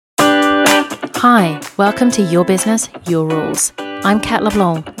Hi, welcome to Your Business, Your Rules. I'm Kat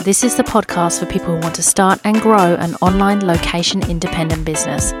LeBlanc. This is the podcast for people who want to start and grow an online location-independent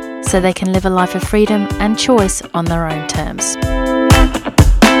business so they can live a life of freedom and choice on their own terms.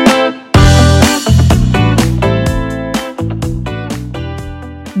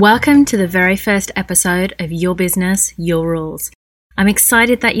 Welcome to the very first episode of Your Business, Your Rules. I'm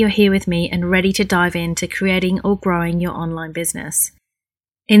excited that you're here with me and ready to dive into creating or growing your online business.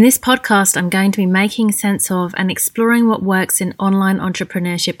 In this podcast, I'm going to be making sense of and exploring what works in online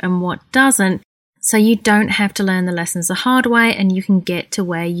entrepreneurship and what doesn't, so you don't have to learn the lessons the hard way and you can get to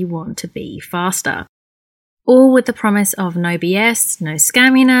where you want to be faster. All with the promise of no BS, no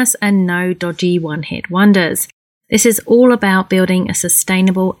scamminess, and no dodgy one-hit wonders. This is all about building a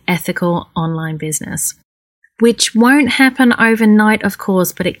sustainable, ethical online business, which won't happen overnight, of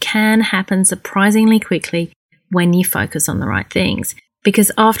course, but it can happen surprisingly quickly when you focus on the right things.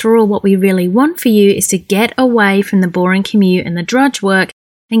 Because after all, what we really want for you is to get away from the boring commute and the drudge work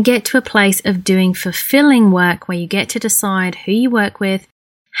and get to a place of doing fulfilling work where you get to decide who you work with,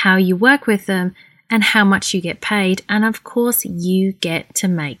 how you work with them, and how much you get paid. And of course, you get to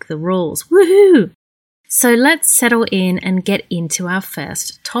make the rules. Woohoo! So let's settle in and get into our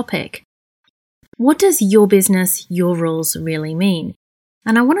first topic. What does your business, your rules really mean?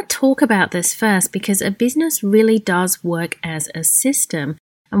 And I want to talk about this first because a business really does work as a system.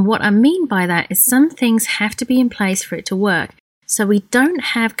 And what I mean by that is some things have to be in place for it to work. So we don't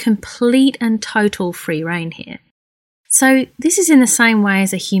have complete and total free rein here. So this is in the same way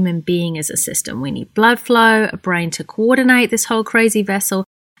as a human being is a system. We need blood flow, a brain to coordinate this whole crazy vessel,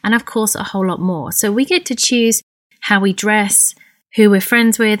 and of course a whole lot more. So we get to choose how we dress, who we're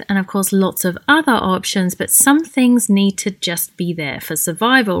friends with, and of course lots of other options, but some things need to just be there for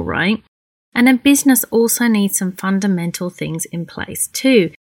survival, right? And a business also needs some fundamental things in place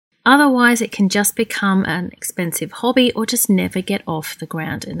too. Otherwise, it can just become an expensive hobby or just never get off the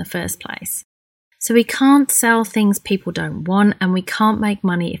ground in the first place. So we can't sell things people don't want, and we can't make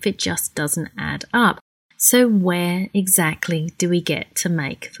money if it just doesn't add up. So where exactly do we get to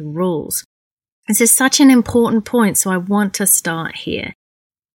make the rules? This is such an important point, so I want to start here.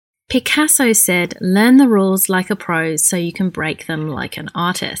 Picasso said, "Learn the rules like a pro so you can break them like an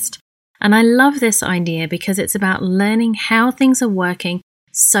artist." And I love this idea because it's about learning how things are working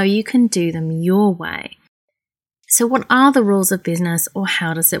so you can do them your way. So what are the rules of business, or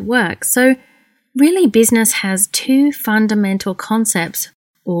how does it work? So really, business has two fundamental concepts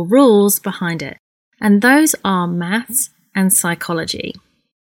or rules behind it, and those are maths and psychology.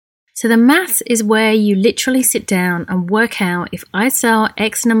 So the maths is where you literally sit down and work out, if I sell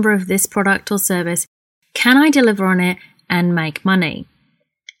X number of this product or service, can I deliver on it and make money?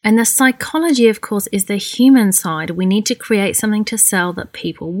 And the psychology, of course, is the human side. We need to create something to sell that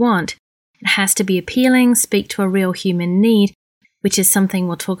people want. It has to be appealing, speak to a real human need, which is something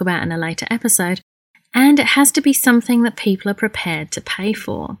we'll talk about in a later episode. And it has to be something that people are prepared to pay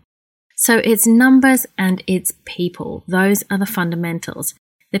for. So it's numbers and it's people. Those are the fundamentals.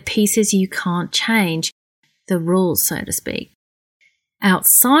 The pieces you can't change, the rules, so to speak.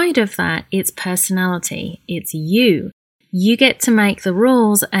 Outside of that, it's personality. It's you. You get to make the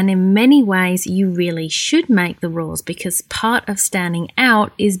rules, and in many ways, you really should make the rules because part of standing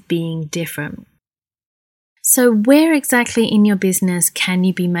out is being different. So where exactly in your business can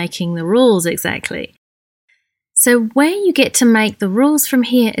you be making the rules exactly? So where you get to make the rules from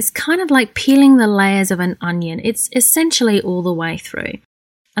here is kind of like peeling the layers of an onion. It's essentially all the way through.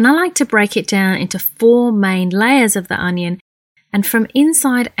 And I like to break it down into 4 main layers of the onion. And from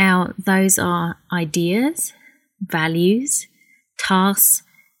inside out, those are ideas, values, tasks,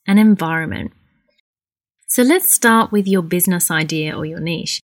 and environment. So let's start with your business idea or your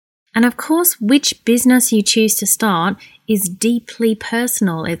niche. And of course, which business you choose to start is deeply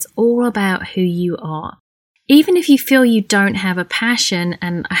personal. It's all about who you are. Even if you feel you don't have a passion,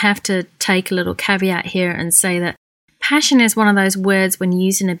 and I have to take a little caveat here and say that passion is one of those words when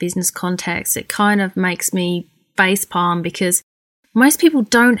used in a business context, it kind of makes me facepalm because most people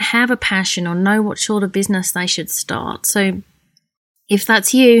don't have a passion or know what sort of business they should start. So if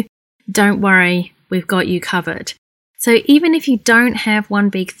that's you, don't worry, we've got you covered. So even if you don't have one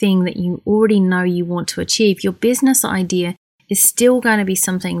big thing that you already know you want to achieve, your business idea is still going to be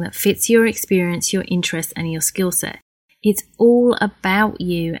something that fits your experience, your interests, and your skill set. It's all about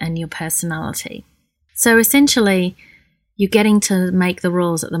you and your personality. So essentially, you're getting to make the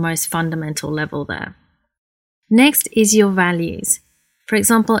rules at the most fundamental level there. Next is your values. For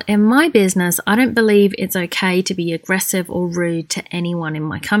example, in my business, I don't believe it's okay to be aggressive or rude to anyone in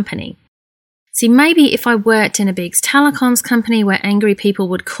my company. See, maybe if I worked in a big telecoms company where angry people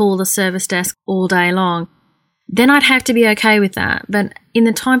would call the service desk all day long, then I'd have to be okay with that. But in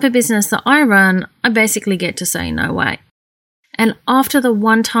the type of business that I run, I basically get to say no way. And after the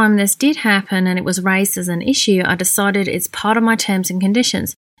one time this did happen and it was raised as an issue, I decided it's part of my terms and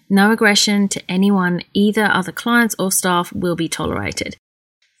conditions. No aggression to anyone, either other clients or staff, will be tolerated.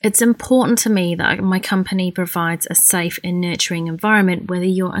 It's important to me that my company provides a safe and nurturing environment, whether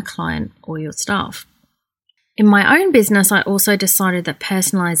you're a client or your staff. In my own business, I also decided that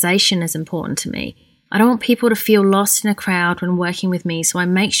personalization is important to me. I don't want people to feel lost in a crowd when working with me, so I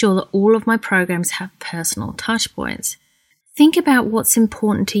make sure that all of my programs have personal touch points. Think about what's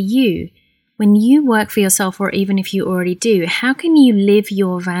important to you. When you work for yourself, or even if you already do, how can you live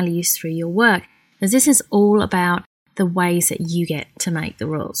your values through your work? Because this is all about the ways that you get to make the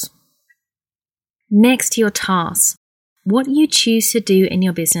rules. Next, your tasks. What you choose to do in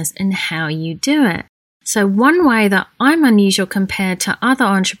your business and how you do it. So one way that I'm unusual compared to other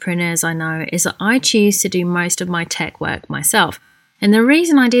entrepreneurs I know is that I choose to do most of my tech work myself. And the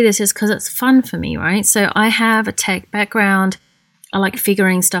reason I do this is because it's fun for me, right? So I have a tech background. I like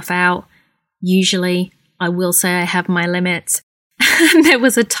figuring stuff out. Usually, I will say I have my limits. There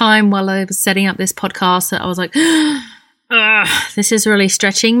was a time while I was setting up this podcast that I was like, this is really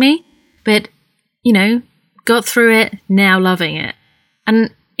stretching me. But, got through it, now loving it.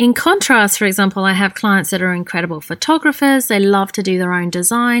 And in contrast, for example, I have clients that are incredible photographers. They love to do their own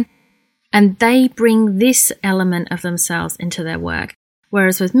design. And they bring this element of themselves into their work.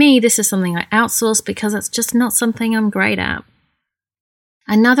 Whereas with me, this is something I outsource because it's just not something I'm great at.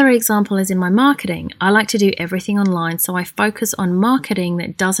 Another example is in my marketing. I like to do everything online, so I focus on marketing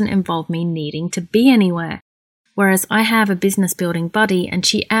that doesn't involve me needing to be anywhere. Whereas I have a business building buddy and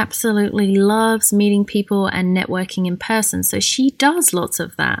she absolutely loves meeting people and networking in person, so she does lots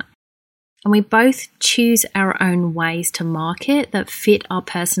of that. And we both choose our own ways to market that fit our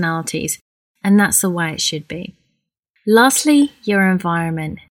personalities, and that's the way it should be. Lastly, your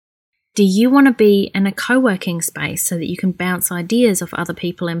environment. Do you want to be in a co-working space so that you can bounce ideas off other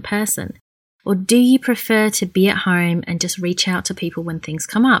people in person? Or do you prefer to be at home and just reach out to people when things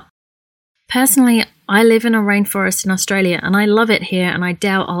come up? Personally, I live in a rainforest in Australia and I love it here and I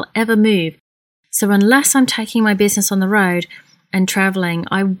doubt I'll ever move. So unless I'm taking my business on the road and traveling,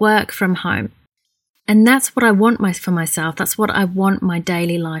 I work from home. And that's what I want for myself. That's what I want my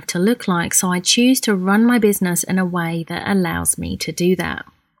daily life to look like. So I choose to run my business in a way that allows me to do that.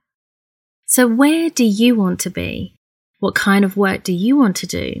 So where do you want to be? What kind of work do you want to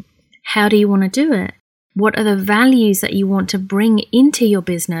do? How do you want to do it? What are the values that you want to bring into your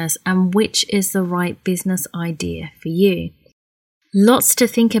business, and which is the right business idea for you? Lots to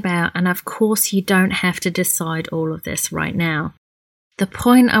think about, and of course you don't have to decide all of this right now. The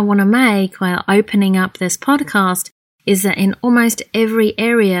point I want to make while opening up this podcast is that in almost every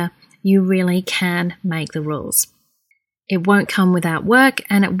area, you really can make the rules. It won't come without work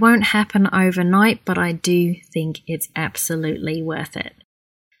and it won't happen overnight, but I do think it's absolutely worth it.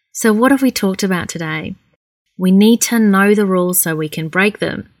 So what have we talked about today? We need to know the rules so we can break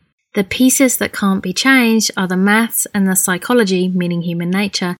them. The pieces that can't be changed are the maths and the psychology, meaning human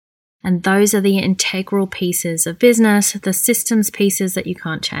nature, and those are the integral pieces of business, the systems pieces that you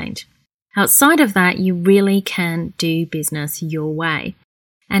can't change. Outside of that, you really can do business your way.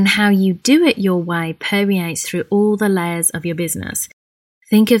 And how you do it your way permeates through all the layers of your business.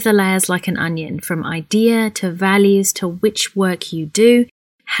 Think of the layers like an onion, from idea to values to which work you do,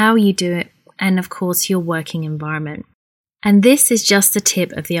 how you do it, and of course your working environment. And this is just the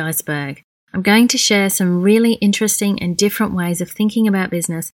tip of the iceberg. I'm going to share some really interesting and different ways of thinking about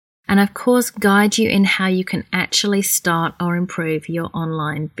business, and of course guide you in how you can actually start or improve your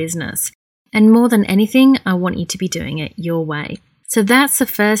online business. And more than anything, I want you to be doing it your way. So that's the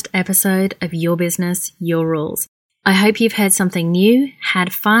first episode of Your Business, Your Rules. I hope you've heard something new,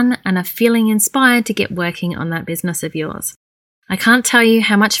 had fun, and are feeling inspired to get working on that business of yours. I can't tell you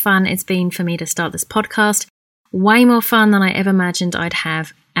how much fun it's been for me to start this podcast. Way more fun than I ever imagined I'd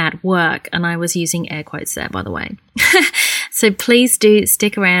have at work. And I was using air quotes there, by the way. So please do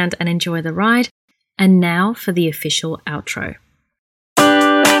stick around and enjoy the ride. And now for the official outro.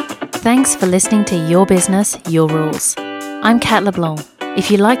 Thanks for listening to Your Business, Your Rules. I'm Kat LeBlanc. If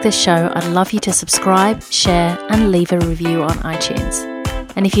you like this show, I'd love you to subscribe, share, and leave a review on iTunes.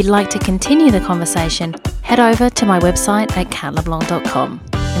 And if you'd like to continue the conversation, head over to my website at katleblanc.com.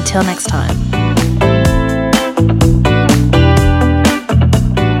 Until next time.